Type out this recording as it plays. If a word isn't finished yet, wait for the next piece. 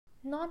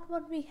Not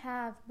what we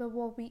have, but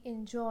what we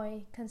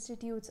enjoy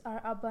constitutes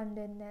our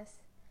abundantness.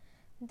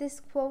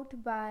 This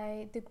quote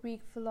by the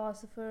Greek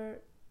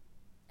philosopher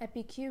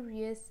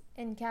Epicurus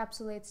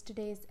encapsulates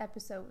today's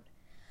episode.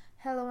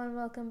 Hello and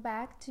welcome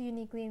back to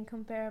Uniquely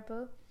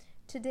Incomparable.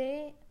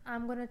 Today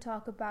I'm going to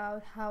talk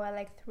about how I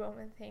like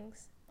throwing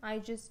things. I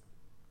just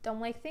don't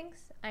like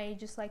things, I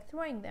just like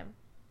throwing them.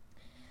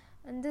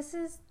 And this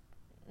is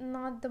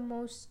not the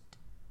most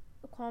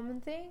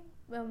common thing.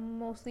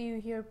 Mostly you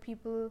hear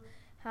people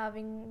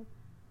having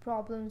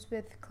problems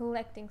with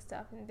collecting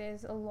stuff, and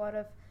there's a lot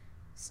of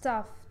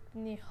stuff,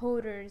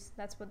 hoarders,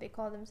 that's what they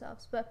call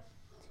themselves. But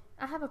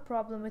I have a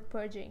problem with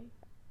purging.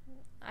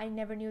 I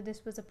never knew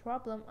this was a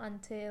problem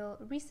until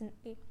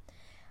recently.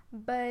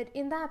 But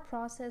in that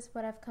process,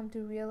 what I've come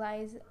to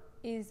realize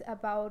is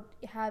about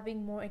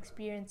having more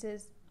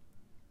experiences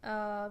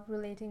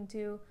relating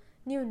to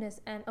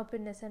newness and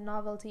openness and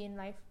novelty in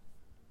life.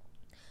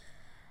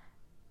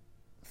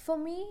 For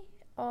me,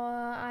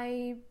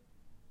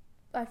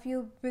 I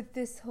feel with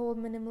this whole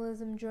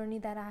minimalism journey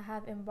that I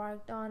have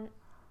embarked on,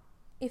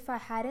 if I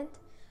hadn't,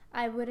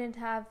 I wouldn't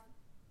have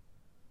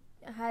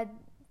had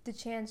the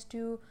chance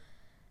to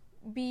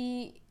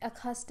be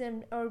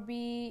accustomed or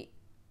be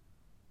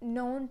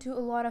known to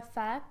a lot of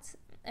facts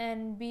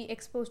and be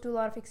exposed to a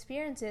lot of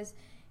experiences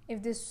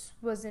if this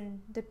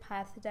wasn't the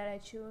path that I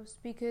chose,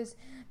 because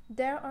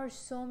there are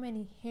so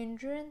many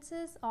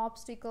hindrances,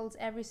 obstacles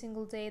every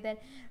single day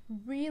that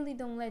really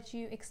don't let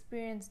you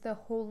experience the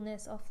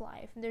wholeness of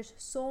life. There's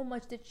so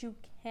much that you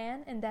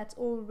can, and that's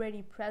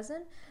already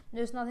present.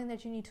 There's nothing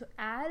that you need to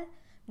add.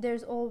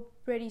 There's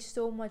already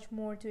so much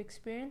more to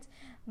experience.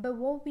 But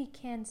what we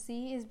can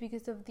see is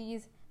because of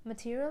these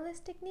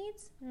materialistic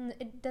needs.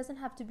 It doesn't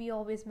have to be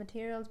always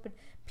materials, but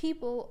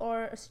people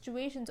or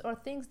situations or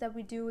things that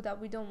we do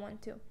that we don't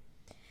want to.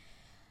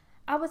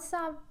 I would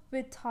start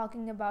with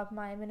talking about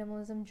my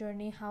minimalism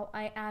journey, how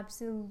I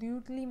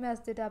absolutely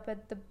messed it up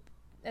at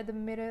the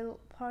middle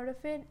part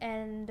of it,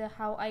 and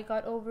how I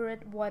got over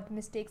it, what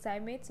mistakes I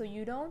made so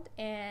you don't,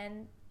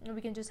 and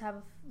we can just have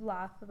a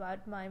laugh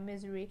about my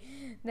misery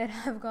that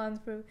I've gone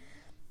through.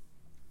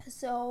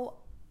 So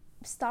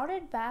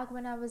started back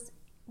when I was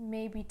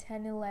maybe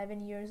 10,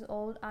 11 years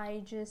old.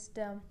 I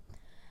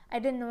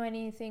didn't know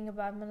anything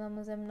about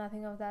minimalism,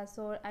 nothing of that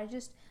sort. I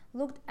just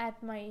looked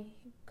at my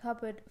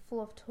cupboard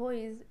full of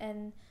toys,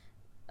 and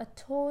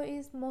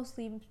toys,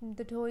 mostly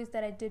the toys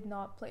that I did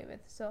not play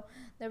with. So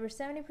there were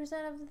 70%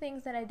 of the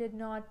things that I did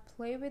not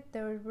play with.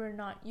 They were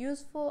not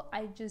useful.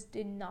 I just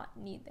did not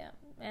need them.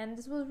 And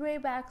this was way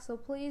back, so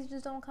please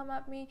just don't come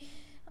at me.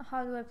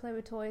 How do I play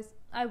with toys?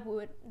 I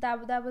would.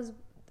 That was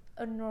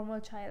a normal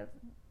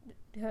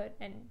childhood,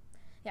 and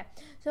yeah.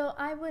 So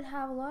I would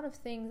have a lot of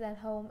things at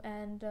home,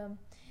 and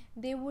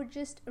they would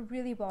just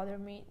really bother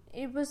me.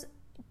 It was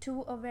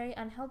to a very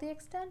unhealthy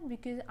extent,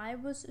 because I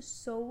was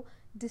so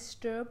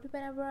disturbed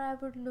whenever I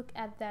would look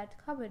at that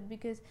cupboard,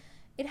 because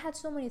it had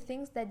so many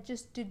things that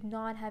just did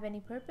not have any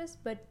purpose,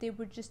 but they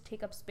would just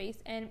take up space,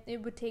 and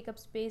it would take up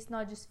space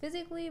not just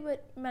physically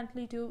but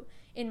mentally too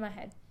in my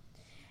head.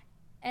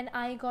 And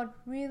I got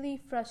really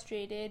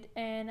frustrated,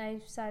 and I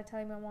started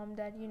telling my mom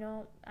that,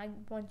 I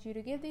want you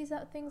to give these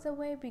things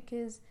away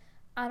because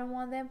I don't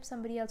want them.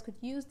 Somebody else could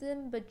use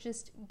them, but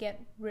just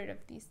get rid of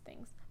these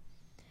things.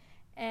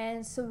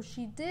 And so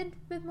she did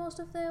with most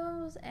of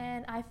those,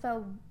 and I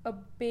felt a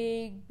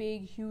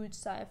big huge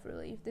sigh of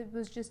relief. It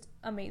was just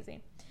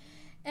amazing.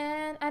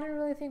 And I didn't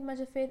really think much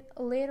of it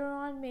later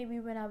on, maybe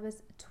when I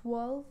was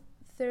 12,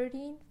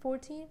 13,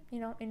 14,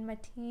 in my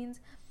teens.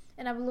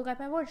 And I would look at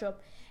my wardrobe,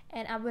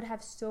 and I would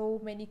have so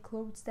many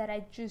clothes that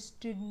I just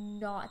did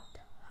not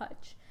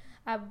touch.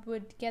 I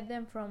would get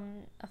them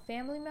from a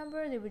family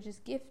member. They would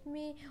just gift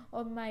me,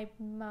 or my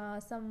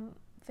some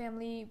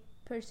family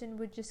person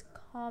would just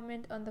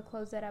comment on the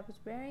clothes that I was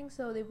wearing,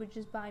 so they would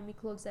just buy me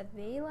clothes that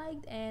they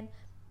liked, and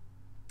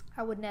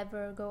I would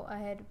never go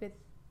ahead with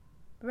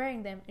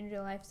wearing them in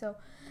real life. So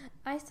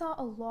I saw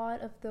a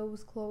lot of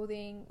those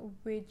clothing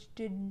which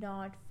did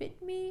not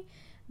fit me,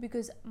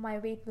 because my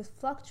weight was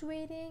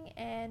fluctuating,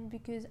 and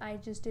because I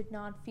just did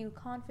not feel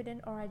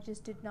confident, or I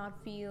just did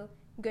not feel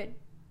good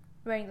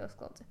wearing those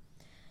clothes.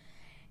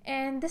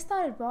 And this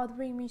started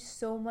bothering me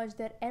so much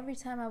that every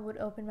time I would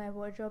open my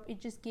wardrobe,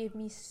 it just gave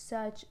me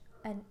such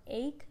an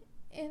ache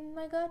in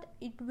my gut.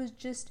 It was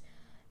just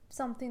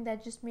something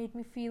that just made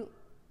me feel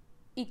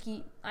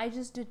icky. I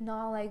just did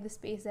not like the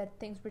space that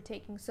things were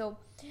taking. So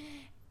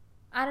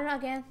I don't know,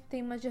 again,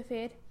 think much of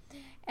it.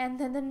 And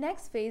then the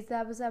next phase,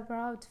 that was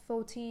about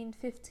 14,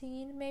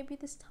 15 maybe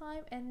this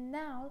time, and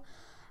now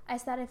I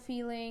started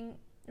feeling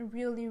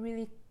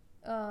really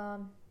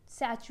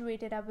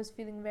saturated. I was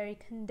feeling very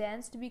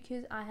condensed,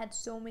 because I had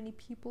so many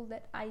people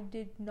that I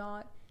did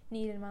not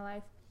need in my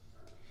life,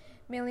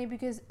 mainly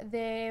because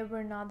they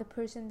were not the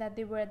person that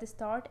they were at the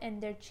start, and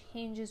their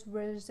changes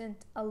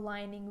wasn't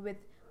aligning with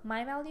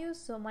my values.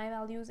 So my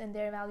values and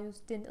their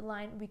values didn't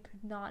align. We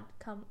could not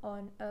come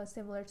on a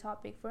similar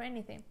topic for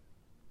anything.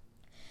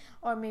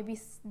 or maybe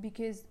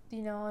because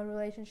a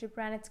relationship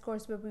ran its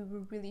course where we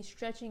were really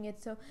stretching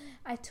it. So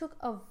I took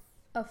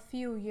a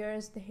few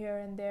years here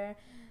and there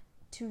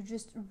to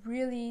just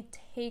really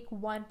take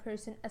one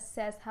person,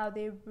 assess how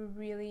they were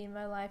really in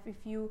my life.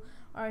 If you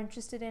are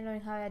interested in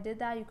knowing how I did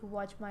that, you could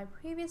watch my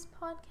previous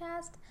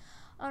podcast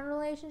on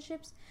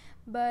relationships.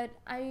 But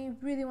I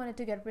really wanted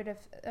to get rid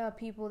of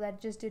people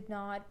that just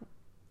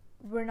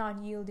were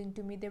not yielding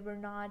to me. They were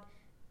not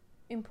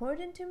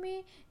important to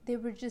me. They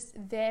were just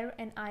there,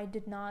 and I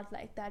did not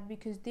like that,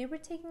 because they were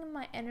taking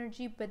my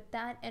energy, but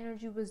that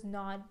energy was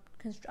not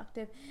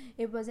constructive.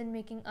 It wasn't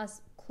making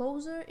us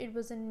closer, it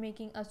wasn't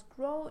making us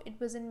grow, it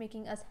wasn't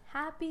making us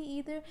happy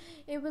either.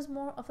 It was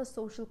more of a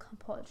social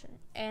compulsion.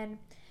 And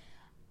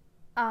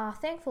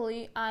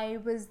thankfully I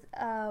was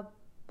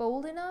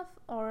bold enough,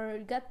 or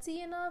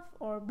gutsy enough,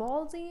 or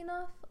ballsy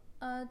enough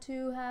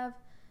to have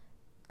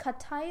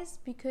cut ties,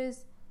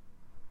 because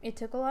it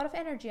took a lot of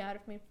energy out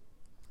of me.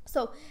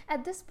 So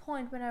at this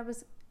point, when I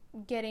was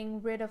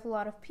getting rid of a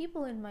lot of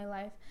people in my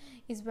life,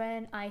 is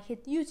when I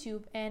hit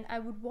YouTube, and I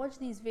would watch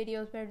these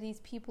videos where these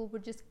people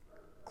would just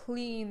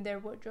clean their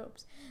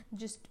wardrobes,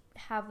 just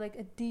have like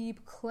a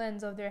deep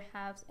cleanse of their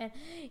house, and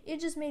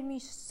it just made me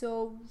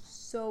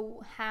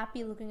so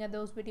happy looking at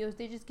those videos.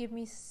 They just give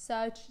me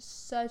such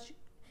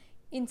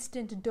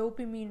instant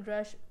dopamine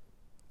rush.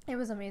 It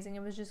was amazing.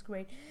 It was just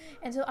great.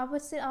 And so I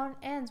would sit on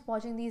ends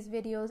watching these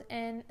videos,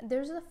 and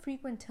there's a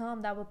frequent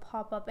term that would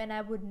pop up, and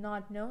I would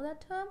not know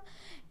that term,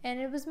 and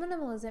it was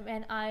minimalism.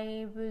 And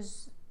I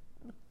was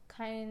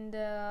kind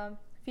of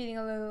feeling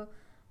a little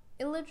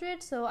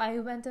illiterate, so I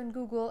went on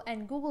Google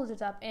and Googled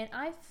it up, and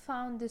I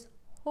found this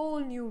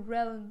whole new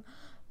realm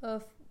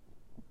of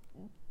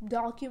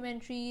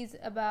documentaries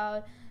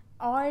about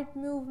art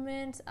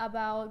movements,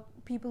 about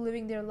people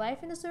living their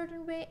life in a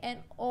certain way, and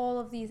all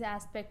of these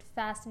aspects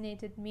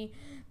fascinated me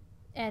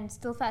and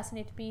still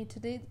fascinate me to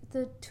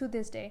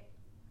this day.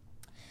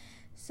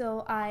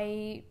 So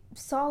I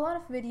saw a lot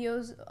of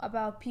videos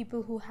about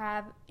people who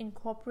have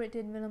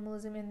incorporated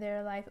minimalism in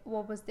their life,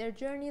 what was their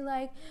journey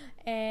like,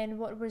 and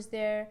what was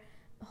their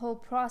whole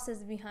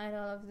process behind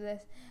all of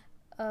this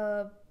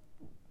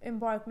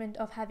embarkment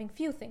of having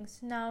few things.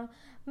 Now,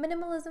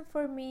 minimalism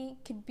for me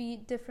could be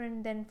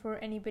different than for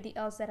anybody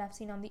else that I've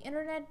seen on the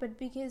internet, but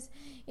because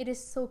it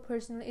is so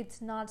personal,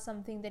 it's not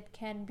something that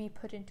can be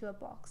put into a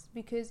box.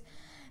 Because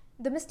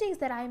the mistakes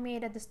that I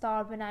made at the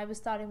start when I was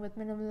starting with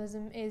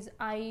minimalism is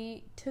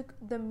I took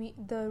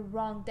the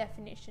wrong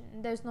definition.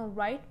 There's no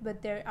right,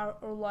 but there are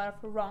a lot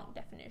of wrong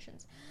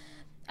definitions.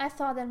 I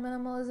thought that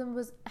minimalism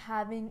was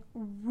having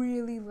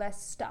really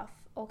less stuff,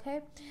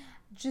 okay?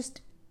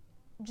 Just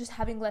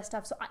having less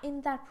stuff. So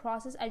in that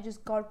process, I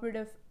just got rid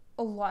of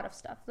a lot of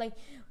stuff, like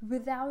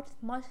without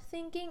much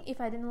thinking.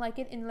 If I didn't like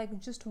it, in like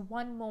just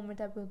one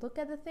moment, I would look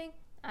at the thing,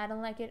 I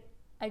don't like it,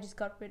 I just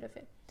got rid of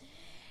it.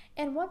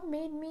 And what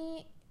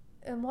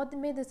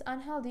made this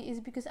unhealthy is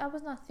because I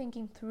was not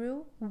thinking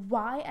through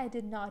why I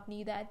did not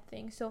need that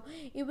thing. So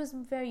it was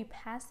very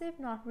passive,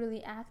 not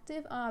really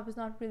active. I was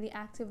not really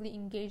actively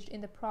engaged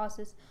in the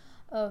process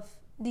of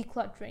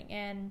decluttering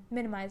and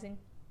minimizing,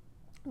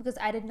 because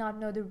I did not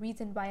know the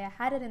reason why I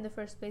had it in the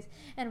first place,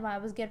 and why I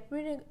was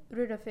getting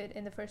rid of it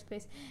in the first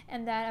place,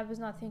 and that I was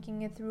not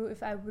thinking it through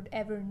if I would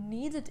ever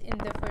need it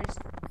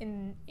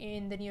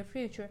in the near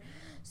future.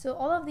 So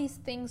all of these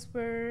things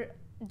were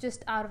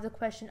just out of the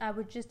question. I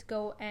would just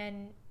go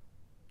and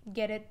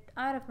get it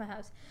out of my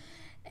house.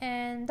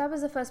 And that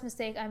was the first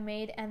mistake I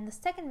made. And the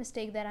second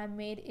mistake that I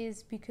made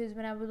is because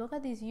when I would look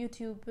at these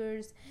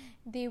YouTubers,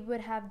 they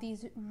would have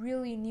these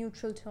really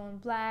neutral tone,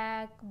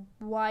 black,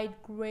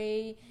 white,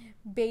 gray,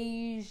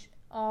 beige,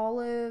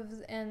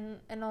 olives, and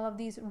all of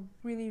these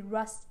really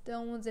rust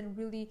tones and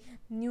really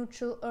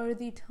neutral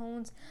earthy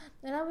tones.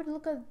 And I would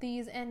look at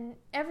these, and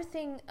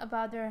everything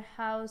about their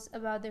house,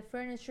 about their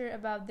furniture,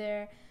 about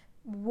their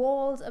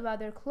walls, about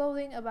their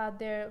clothing, about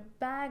their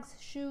bags,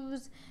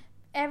 shoes,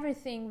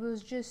 everything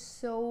was just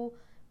so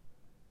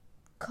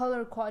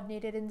color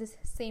coordinated in this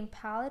same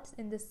palette,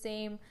 in the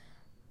same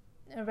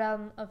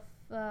realm of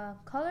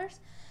colors,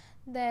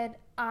 that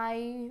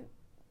I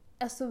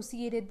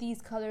associated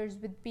these colors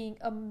with being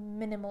a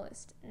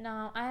minimalist.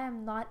 Now, I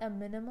am not a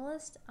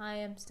minimalist. I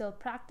am still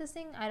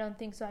practicing. I don't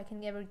think so I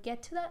can ever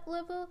get to that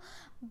level,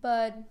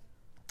 but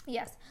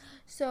yes.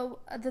 So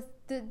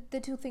the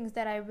two things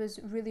that I was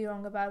really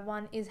wrong about,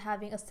 one is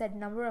having a set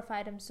number of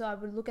items. So I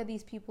would look at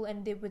these people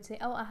and they would say,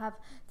 oh, I have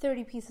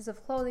 30 pieces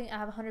of clothing, I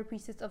have 100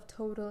 pieces of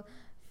total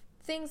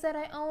things that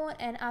I own,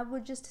 and I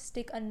would just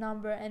stick a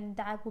number and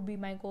that would be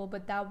my goal.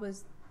 But that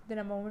was the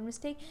number one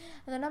mistake.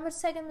 And the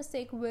second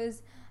mistake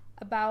was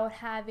about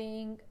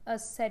having a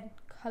set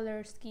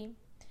color scheme.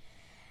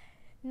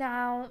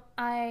 Now,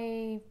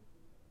 I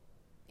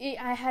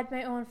had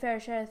my own fair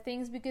share of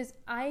things, because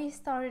I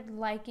started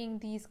liking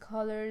these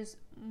colors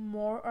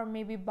more, or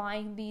maybe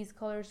buying these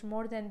colors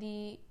more than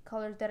the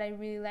colors that I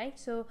really liked.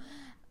 So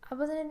I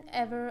wasn't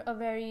ever a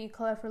very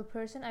colorful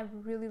person. I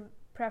really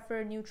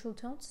prefer neutral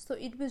tones. So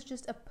it was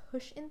just a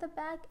push in the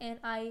back, and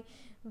I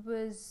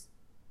was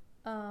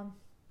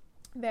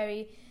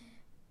very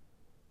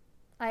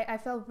I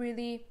felt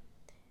really,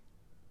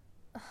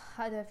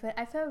 how do I feel?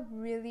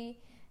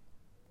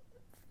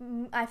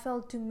 I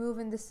felt to move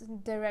in this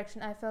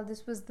direction. I felt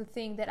this was the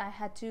thing that I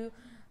had to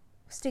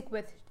stick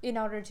with in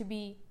order to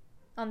be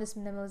on this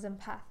minimalism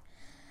path.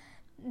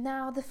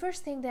 Now, the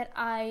first thing that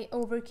I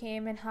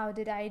overcame and how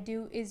did I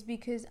do is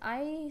because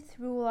I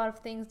threw a lot of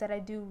things that I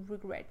do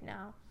regret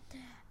now.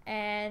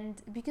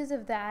 And because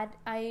of that,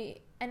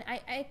 I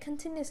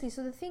continuously,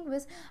 so the thing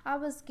was, I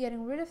was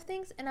getting rid of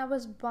things and I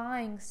was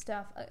buying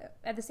stuff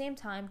at the same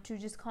time to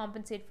just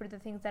compensate for the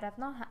things that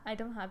I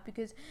don't have,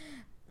 because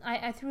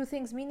I threw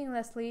things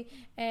meaninglessly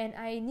and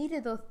I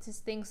needed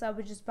those things, so I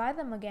would just buy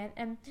them again,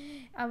 and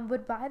I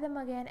would buy them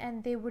again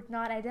and they would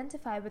not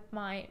identify with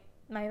my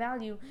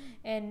value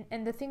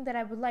and the thing that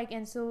I would like.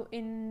 And so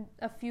in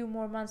a few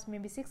more months,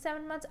 maybe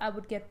 6-7 months, I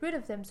would get rid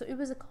of them. So it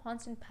was a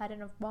constant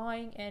pattern of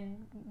buying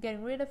and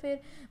getting rid of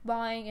it,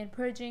 buying and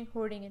purging,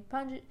 hoarding and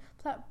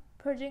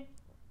purging.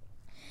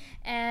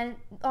 And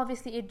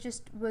obviously it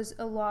just was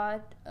a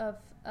lot of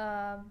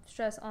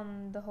stress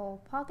on the whole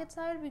pocket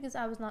side, because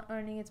I was not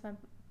earning, it's my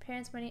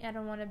parents' money. I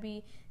don't want to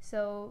be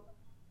so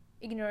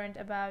ignorant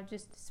about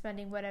just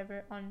spending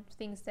whatever on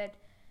things that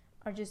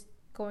are just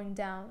going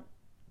down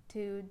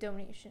to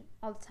donation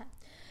all the time.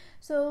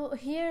 So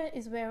here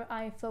is where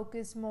I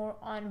focus more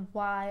on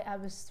why I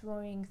was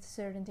throwing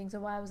certain things,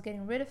 or why I was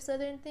getting rid of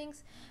certain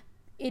things.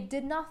 It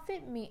did not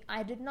fit me.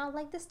 I did not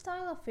like the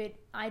style of it.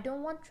 I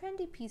don't want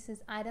trendy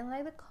pieces. I didn't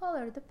like the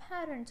color, the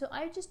pattern. So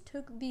I just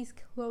took these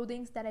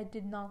clothings that I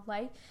did not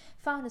like,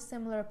 found a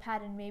similar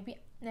pattern maybe,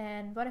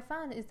 and what I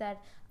found is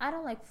that I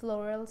don't like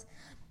florals.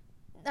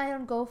 I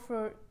don't go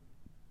for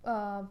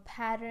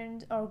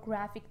patterned or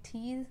graphic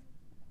tees.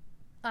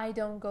 I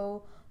don't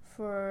go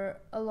for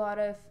a lot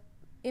of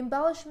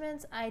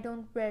embellishments. I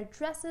don't wear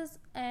dresses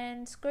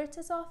and skirts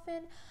as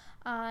often.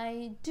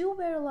 I do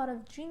wear a lot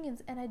of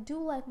jeans, and I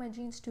do like my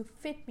jeans to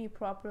fit me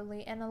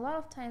properly, and a lot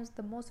of times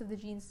the most of the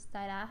jeans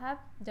that I have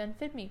don't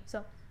fit me.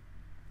 So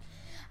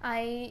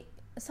I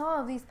saw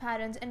all these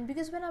patterns, and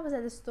because when I was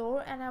at the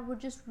store, and I would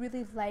just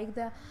really like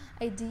the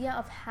idea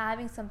of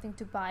having something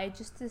to buy,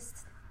 just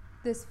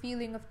this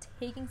feeling of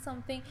taking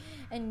something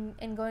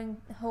and going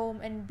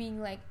home and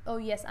being like, oh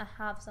yes, I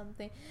have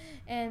something.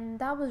 And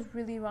that was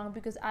really wrong,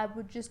 because I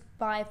would just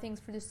buy things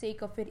for the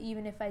sake of it,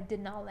 even if I did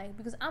not like,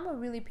 because I'm a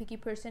really picky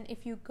person.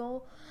 If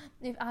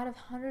out of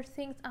 100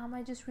 things, I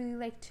might just really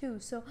like 2.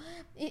 So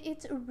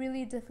it's a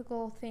really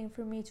difficult thing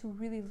for me to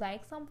really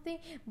like something,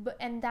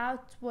 and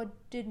that's what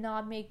did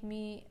not make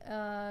me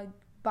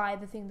buy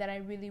the thing that I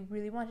really,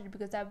 really wanted,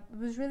 because that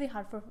was really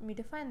hard for me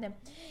to find them.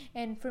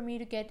 And for me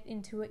to get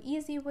into an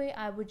easy way,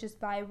 I would just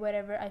buy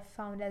whatever I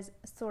found as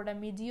sort of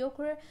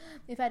mediocre.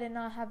 If I did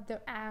not have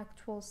the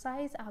actual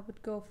size, I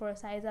would go for a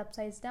size up,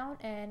 size down,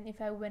 and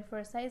if I went for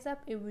a size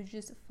up, it would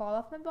just fall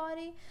off my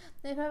body.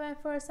 And if I went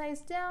for a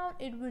size down,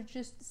 it would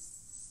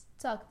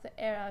just suck the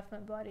air out of my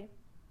body.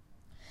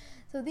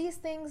 So these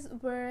things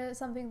were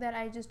something that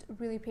I just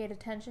really paid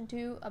attention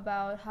to,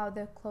 about how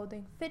the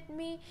clothing fit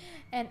me,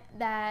 and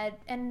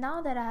now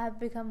that I have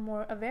become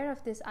more aware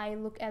of this, I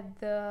look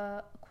at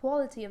the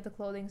quality of the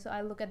clothing. So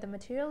I look at the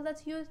material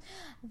that's used,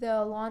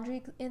 the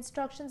laundry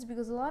instructions,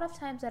 because a lot of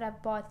times that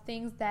I've bought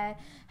things that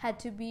had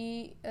to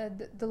be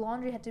the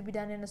laundry had to be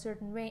done in a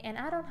certain way, and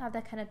I don't have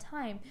that kind of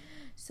time.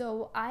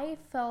 So I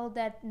felt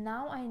that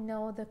now I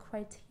know the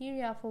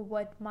criteria for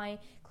what my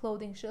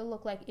clothing should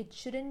look like. It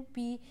shouldn't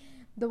be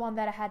the one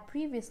that I had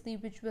previously,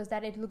 which was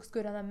that it looks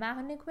good on a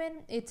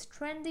mannequin, it's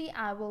trendy,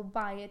 I will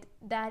buy it.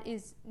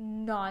 That's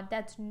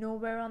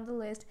nowhere on the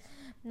list.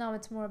 Now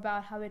it's more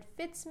about how it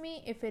fits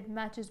me, if it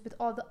matches with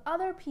all the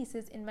other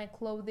pieces in my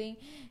clothing,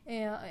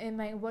 in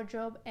my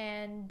wardrobe,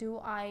 and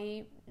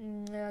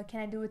can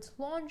I do its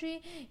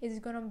laundry? Is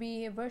it gonna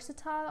be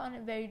versatile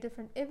on very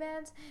different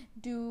events?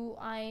 Will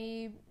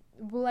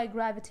I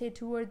gravitate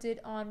towards it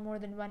on more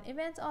than one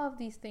event? All of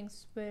these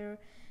things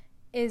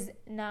is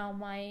now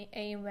my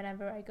aim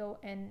whenever I go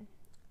and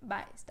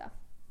buy stuff.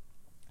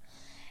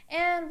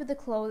 And with the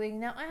clothing,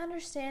 now I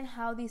understand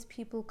how these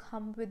people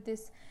come with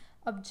this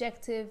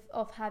objective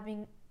of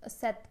having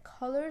set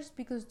colors,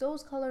 because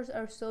those colors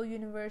are so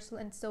universal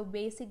and so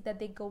basic that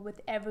they go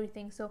with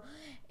everything. So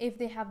if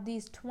they have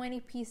these 20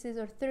 pieces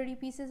or 30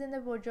 pieces in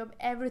the wardrobe,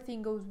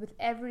 everything goes with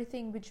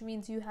everything, which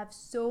means you have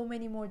so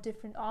many more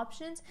different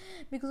options.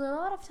 Because a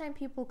lot of time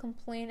people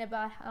complain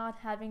about not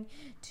having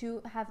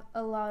to have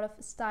a lot of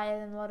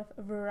style and a lot of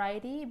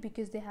variety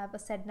because they have a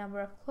set number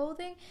of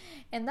clothing,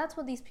 and that's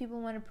what these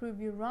people want to prove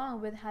you wrong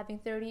with having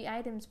 30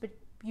 items, but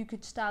you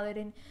could style it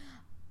in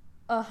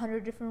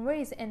 100 different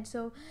ways. And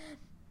so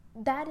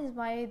that is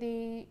why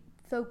they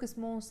focus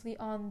mostly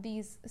on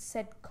these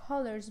set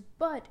colors.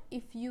 But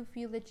if you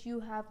feel that you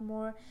have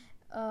more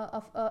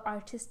of a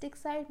artistic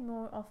side,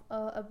 more of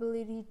a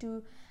ability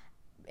to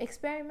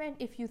experiment,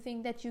 if you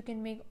think that you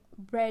can make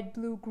red,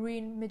 blue,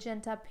 green,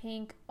 magenta,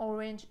 pink,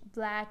 orange,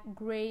 black,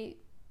 gray,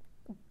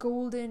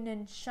 golden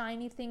and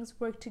shiny things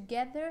work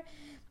together,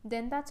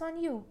 then that's on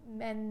you,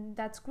 and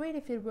that's great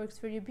if it works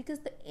for you, because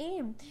the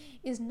aim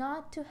is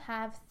not to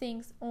have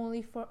things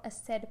only for a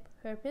set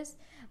purpose,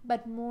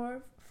 but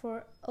more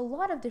for a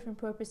lot of different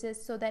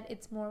purposes, so that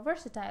it's more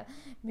versatile,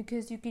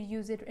 because you could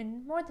use it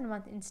in more than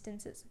one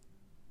instances.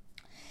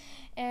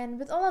 And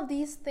with all of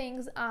these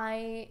things,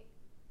 I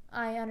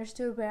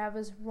understood where I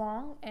was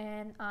wrong,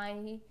 and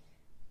I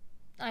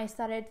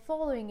started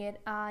following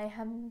it. I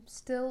am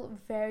still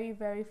very,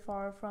 very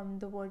far from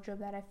the wardrobe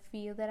that I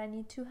feel that I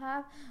need to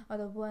have, or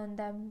the one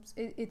that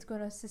it's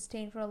going to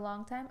sustain for a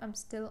long time. I'm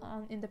still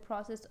in the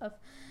process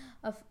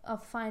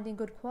of finding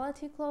good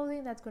quality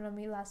clothing that's going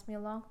to last me a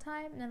long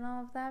time and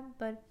all of that.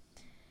 But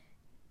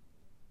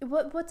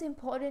what's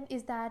important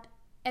is that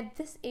at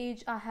this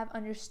age I have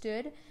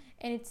understood,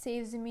 and it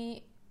saves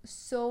me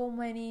so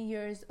many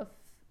years of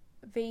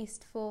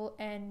wasteful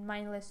and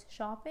mindless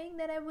shopping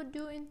that I would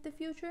do in the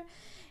future.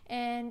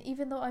 And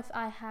even though if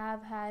I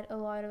have had a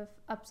lot of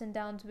ups and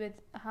downs with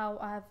how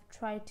I've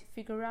tried to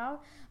figure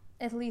out,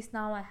 at least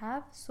now I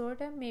have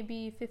sort of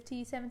maybe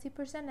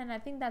 50-70%, and I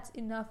think that's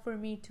enough for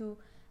me to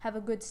have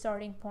a good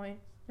starting point,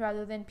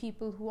 rather than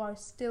people who are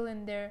still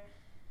in their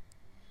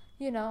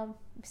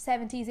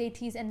 70s,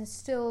 80s, and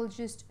still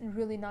just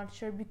really not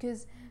sure,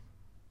 because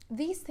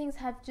these things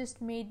have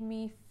just made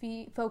me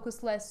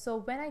focus less. So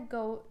when I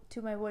go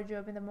to my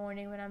wardrobe in the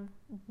morning, when I'm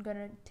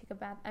gonna take a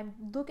bath, I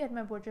look at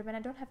my wardrobe, and I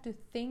don't have to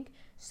think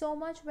so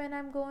much when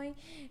I'm going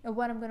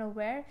what I'm gonna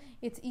wear.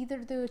 It's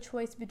either the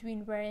choice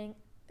between wearing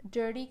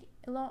dirty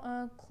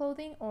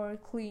clothing or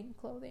clean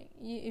clothing.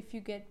 If you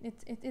get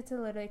it's a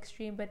little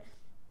extreme, but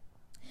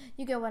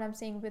you get what I'm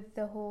saying with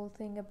the whole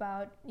thing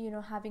about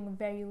having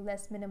very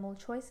less minimal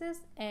choices,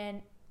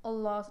 and a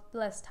lot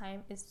less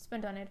time is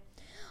spent on it.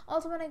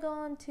 Also, when I go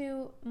on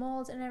to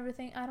malls and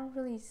everything, I don't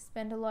really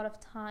spend a lot of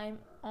time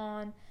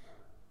on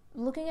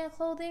looking at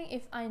clothing.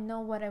 If I know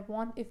what I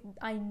want, if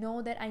I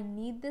know that I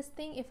need this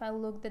thing, if I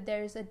look that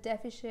there's a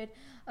deficit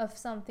of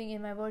something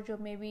in my wardrobe,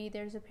 maybe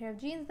there's a pair of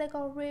jeans that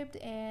got ripped,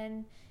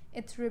 and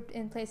it's ripped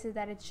in places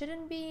that it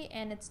shouldn't be,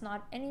 and it's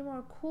not any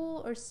more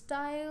cool or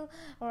style,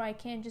 or I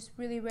can't just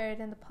really wear it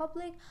in the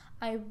public,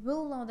 I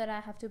will know that I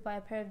have to buy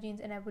a pair of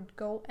jeans, and I would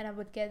go and I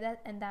would get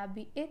that, and that'd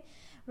be it,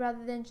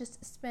 rather than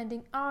just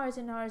spending hours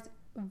and hours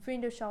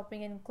window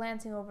shopping and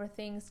glancing over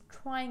things,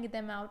 trying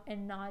them out,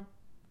 and not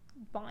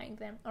buying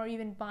them, or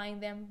even buying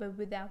them but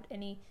without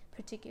any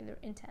particular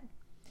intent.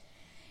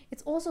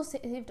 It's also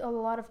saved a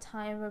lot of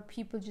time where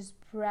people just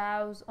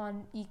browse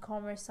on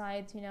e-commerce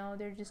sites.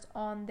 They're just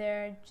on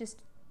there,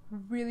 just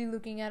really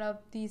looking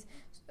at these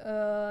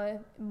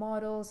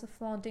models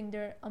flaunting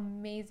their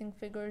amazing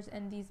figures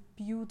and these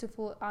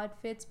beautiful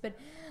outfits, but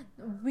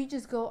we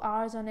just go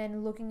hours on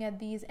end looking at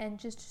these, and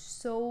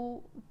just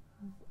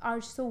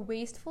are so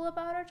wasteful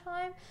about our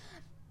time.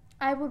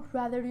 I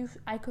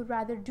could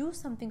rather do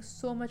something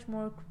so much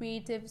more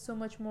creative, so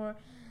much more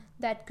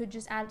that could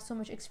just add so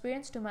much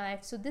experience to my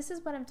life. So this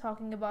is what I'm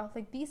talking about,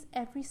 like these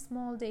every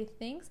small day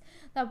things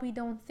that we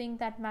don't think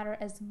that matter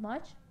as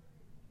much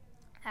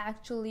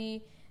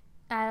actually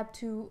add up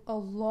to a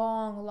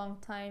long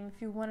time.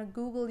 If you want to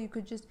Google, you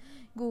could just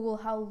Google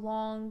how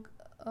long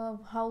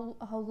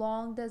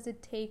does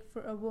it take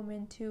for a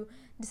woman to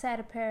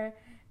decide a pair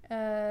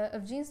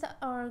of jeans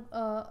or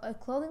a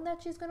clothing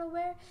that she's gonna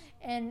wear,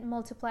 and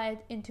multiply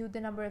it into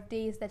the number of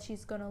days that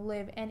she's gonna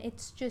live. And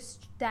it's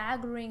just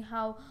staggering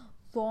how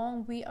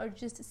long we are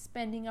just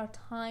spending our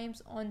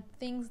times on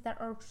things that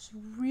are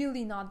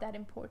really not that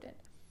important.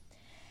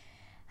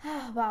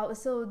 Wow,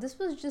 so this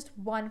was just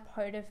one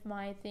part of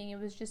my thing. It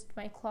was just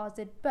my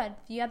closet,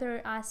 but the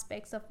other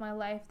aspects of my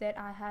life that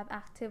I have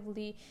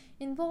actively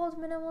involved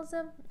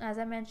minimalism, as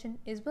I mentioned,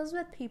 was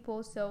with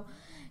people. So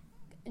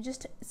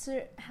just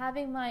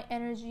having my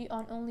energy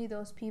on only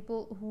those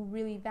people who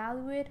really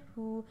value it,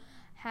 who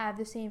have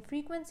the same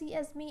frequency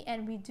as me,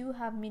 and we do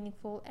have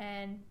meaningful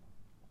and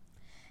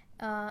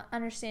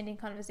understanding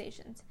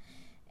conversations.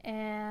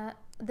 And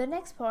the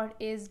next part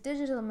is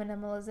digital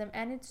minimalism,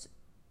 and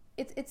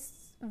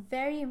it's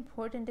very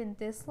important in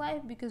this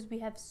life, because we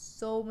have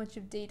so much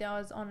of data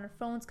on our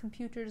phones,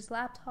 computers,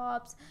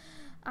 laptops,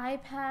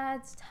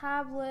 iPads,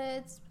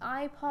 tablets,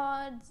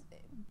 iPods,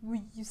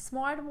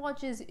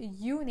 smartwatches,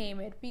 you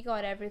name it, we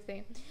got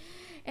everything.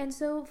 And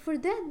so for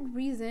that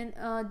reason,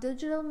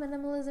 digital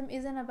minimalism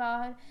isn't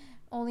about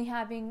only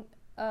having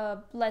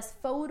less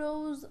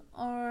photos,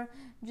 or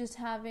just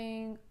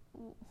having,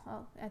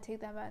 well, I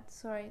take that back,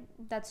 sorry,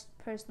 that's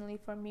personally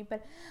for me,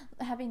 but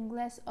having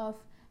less of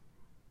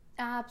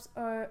apps,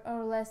 or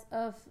less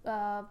of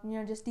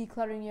just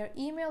decluttering your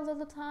emails all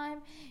the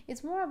time.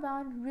 It's more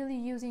about really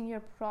using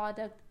your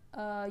product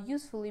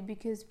usefully,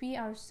 because we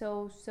are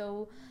so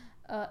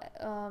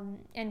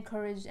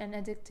encouraged and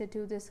addicted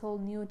to this whole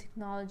new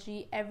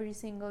technology. Every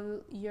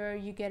single year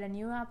you get a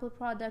new Apple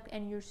product,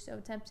 and you're so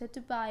tempted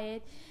to buy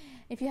it.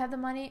 If you have the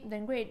money,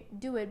 then great,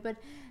 do it. But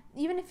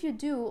even if you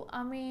do,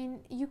 I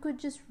mean, you could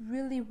just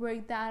really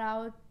work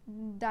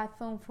that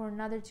phone for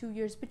another 2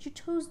 years, but you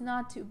chose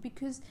not to,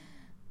 because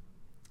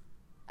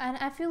and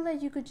I feel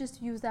like you could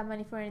just use that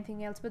money for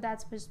anything else, but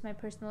that's just my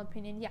personal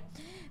opinion. Yeah,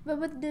 but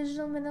with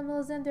digital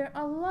minimalism, there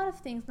are a lot of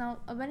things. Now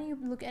when you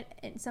look at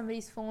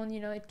somebody's phone,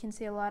 it can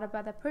say a lot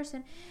about that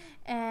person.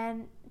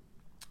 And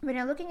when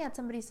you're looking at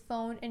somebody's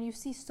phone and you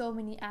see so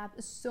many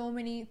apps, so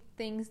many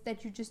things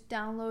that you just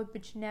download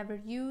but you never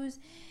use,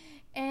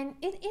 and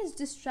it is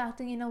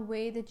distracting in a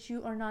way that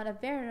you are not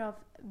aware of,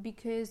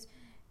 because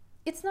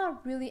it's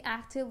not really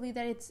actively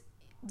that it's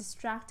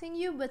distracting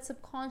you, but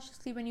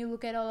subconsciously when you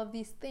look at all of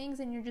these things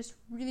and you're just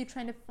really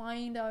trying to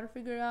find out or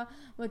figure out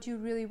what you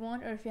really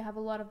want, or if you have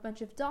a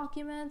bunch of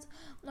documents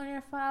on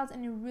your files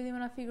and you really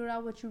want to figure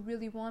out what you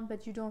really want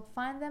but you don't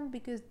find them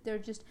because they're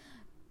just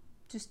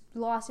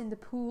lost in the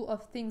pool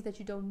of things that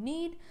you don't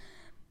need.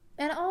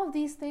 And all of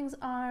these things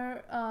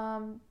are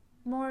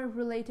more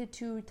related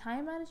to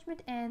time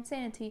management and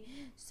sanity.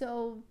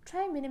 So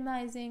try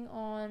minimizing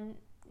on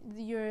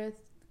your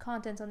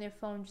contents on your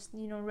phone, just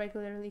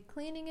regularly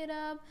cleaning it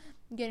up,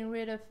 getting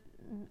rid of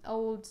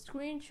old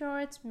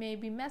screenshots,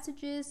 maybe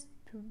messages.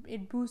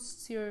 It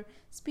boosts your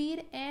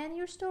speed and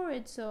your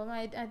storage, so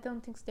I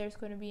don't think there's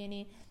going to be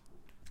any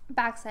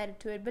backside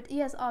to it. But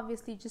yes,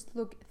 obviously just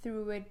look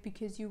through it,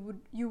 because you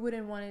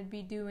wouldn't want to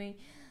be doing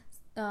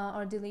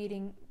or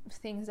deleting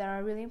things that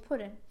are really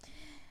important.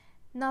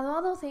 Now, the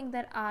other thing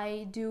that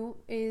I do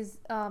is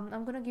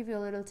I'm going to give you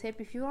a little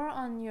tip. If you are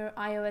on your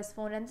iOS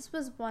phone, and this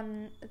was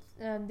one,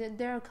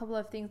 there are a couple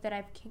of things that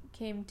I've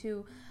came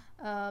to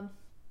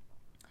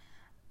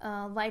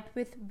light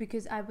with,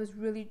 because I was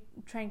really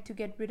trying to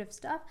get rid of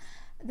stuff.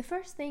 The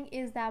first thing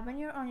is that when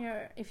you're on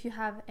if you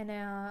have an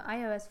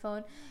iOS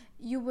phone,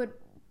 you would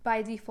by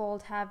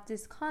default have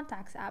this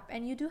contacts app,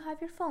 and you do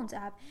have your phones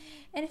app.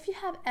 And if you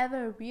have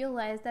ever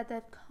realized that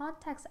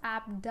contacts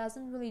app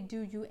doesn't really do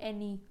you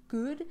any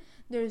good,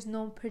 there's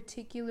no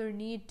particular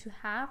need to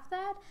have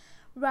that,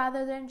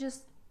 rather than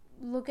just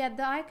look at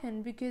the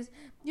icon, because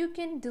you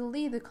can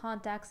delete the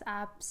contacts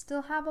app,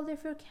 still have all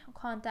of your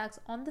contacts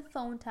on the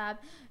phone tab.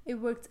 It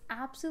works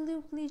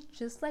absolutely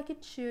just like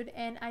it should,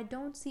 and I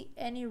don't see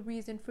any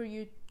reason for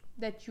you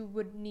that you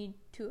would need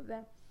two of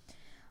them.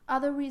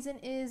 Other reason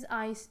is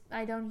I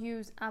don't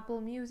use Apple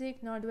Music,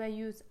 nor do I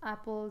use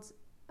Apple's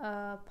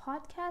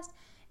podcast.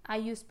 I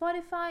use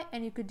Spotify,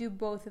 and you could do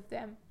both of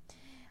them.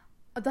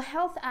 The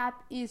health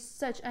app is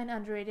such an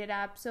underrated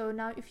app. So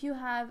now if you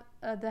have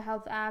the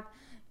health app,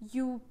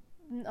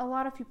 a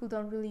lot of people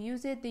don't really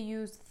use it. They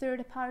use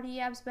third-party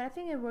apps, but I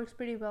think it works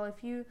pretty well.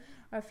 If you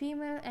are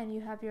female and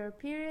you have your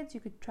periods, you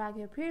could track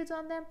your periods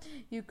on them.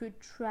 You could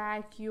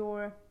track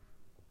your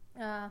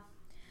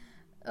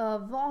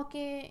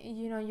walking,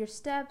 your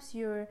steps,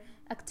 your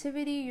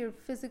activity, your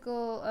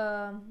physical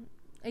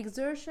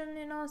exertion,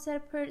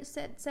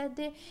 set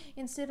day,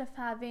 instead of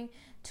having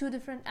two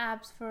different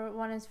apps.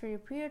 One is for your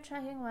period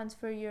tracking, one's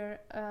for your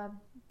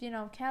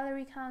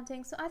calorie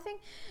counting. So I think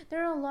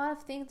there are a lot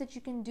of things that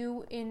you can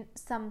do in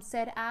some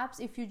set apps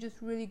if you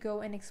just really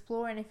go and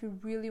explore, and if you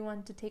really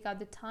want to take out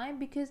the time,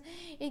 because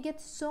it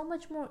gets so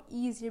much more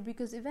easier.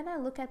 Because when I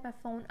look at my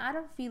phone, I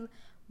don't feel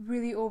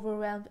really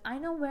overwhelmed. I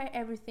know where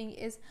everything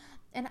is,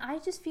 and I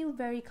just feel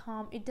very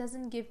calm. It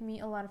doesn't give me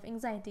a lot of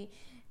anxiety,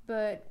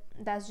 but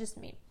that's just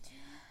me.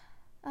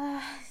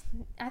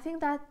 I think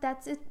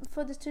that's it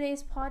for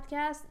today's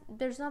podcast.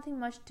 There's nothing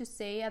much to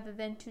say other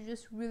than to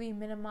just really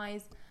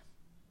minimize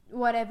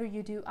whatever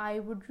you do. I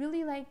would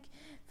really like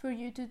for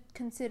you to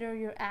consider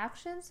your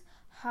actions,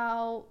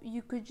 how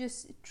you could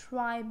just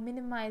try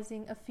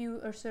minimizing a few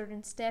or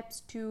certain steps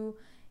to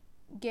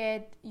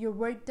get your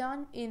work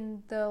done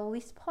in the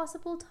least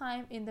possible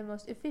time, in the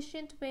most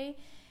efficient way.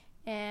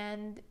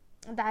 And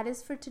that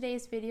is for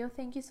today's video.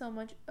 Thank you so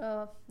much.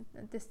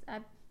 This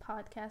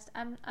podcast,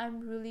 I'm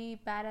really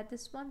bad at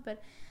this one,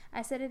 but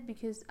I said it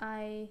because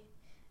I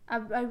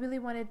really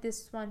wanted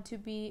this one to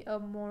be a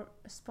more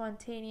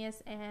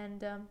spontaneous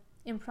and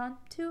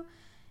impromptu.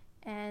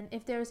 And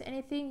if there's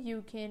anything,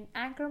 you can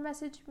anchor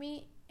message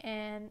me,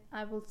 and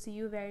I will see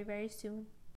you very, very soon.